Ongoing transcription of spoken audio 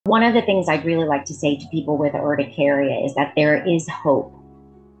One of the things I'd really like to say to people with urticaria is that there is hope.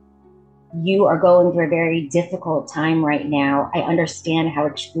 You are going through a very difficult time right now. I understand how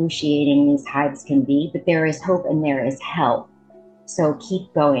excruciating these hives can be, but there is hope and there is help. So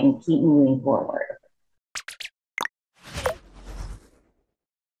keep going, keep moving forward.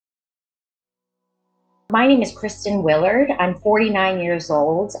 My name is Kristen Willard. I'm 49 years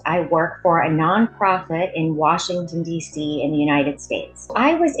old. I work for a nonprofit in Washington, D.C. in the United States.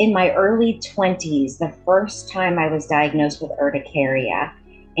 I was in my early 20s the first time I was diagnosed with urticaria,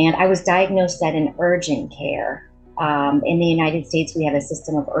 and I was diagnosed at an urgent care. In the United States, we have a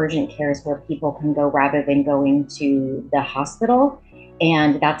system of urgent cares where people can go rather than going to the hospital.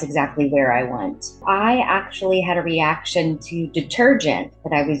 And that's exactly where I went. I actually had a reaction to detergent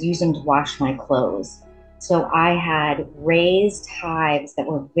that I was using to wash my clothes. So I had raised hives that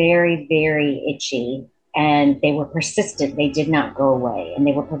were very, very itchy, and they were persistent. They did not go away, and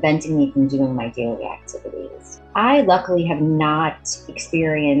they were preventing me from doing my daily activities. I luckily have not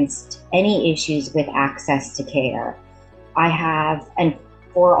experienced any issues with access to care. I have, and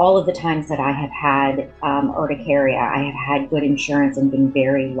for all of the times that I have had urticaria, I have had good insurance and been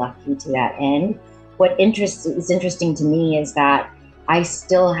very lucky to that end. What is interesting to me is that I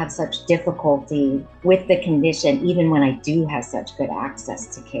still have such difficulty with the condition, even when I do have such good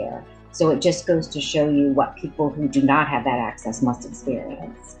access to care. So it just goes to show you what people who do not have that access must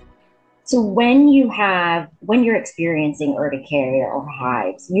experience. So when you're experiencing urticaria or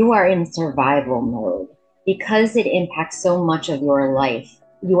hives, you are in survival mode. Because it impacts so much of your life,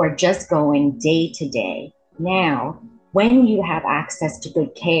 you are just going day to day. Now, when you have access to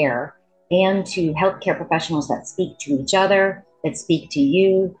good care and to healthcare professionals that speak to each other, that speak to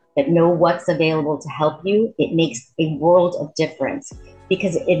you, that know what's available to help you, it makes a world of difference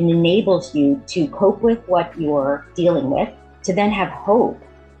because it enables you to cope with what you're dealing with, to then have hope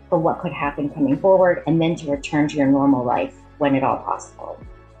for what could happen coming forward, and then to return to your normal life when at all possible.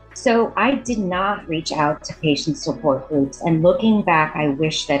 So I did not reach out to patient support groups, and looking back, I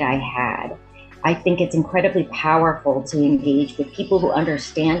wish that I had. I think it's incredibly powerful to engage with people who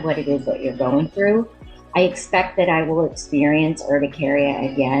understand what it is that you're going through. I expect that I will experience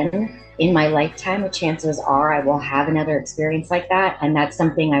urticaria again in my lifetime. The chances are I will have another experience like that, and that's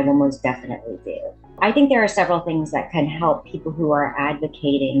something I will most definitely do. I think there are several things that can help people who are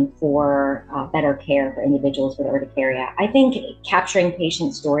advocating for better care for individuals with urticaria. I think capturing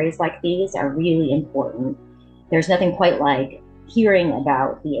patient stories like these are really important. There's nothing quite like hearing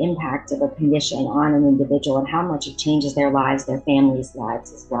about the impact of a condition on an individual and how much it changes their lives, their families'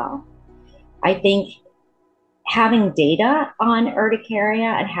 lives as well. I think having data on urticaria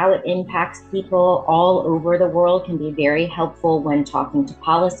and how it impacts people all over the world can be very helpful when talking to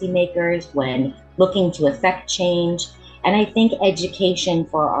policymakers, when looking to affect change. And I think education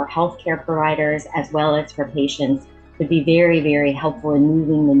for our healthcare providers as well as for patients would be very, very helpful in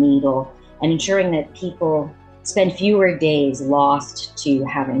moving the needle and ensuring that people spend fewer days lost to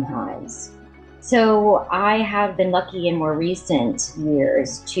having hives. So I have been lucky in more recent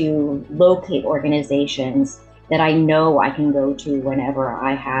years to locate organizations that I know I can go to whenever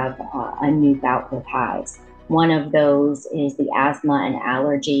I have a new bout with hives. One of those is the Asthma and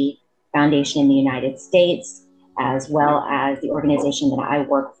Allergy Foundation in the United States, as well as the organization that I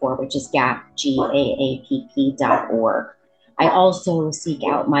work for, which is GAAPP, GAAPP.org. I also seek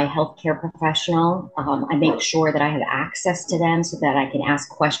out my healthcare professional. I make sure that I have access to them so that I can ask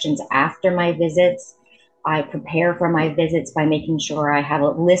questions after my visits. I prepare for my visits by making sure I have a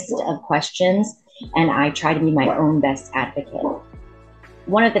list of questions, and I try to be my own best advocate.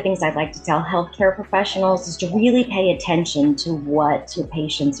 One of the things I'd like to tell healthcare professionals is to really pay attention to what your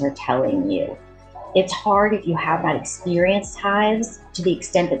patients are telling you. It's hard if you have not experienced hives to the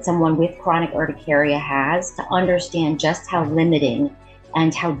extent that someone with chronic urticaria has to understand just how limiting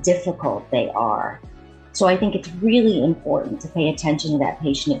and how difficult they are. So I think it's really important to pay attention to that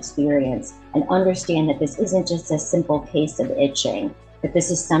patient experience and understand that this isn't just a simple case of itching, that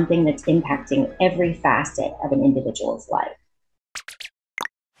this is something that's impacting every facet of an individual's life.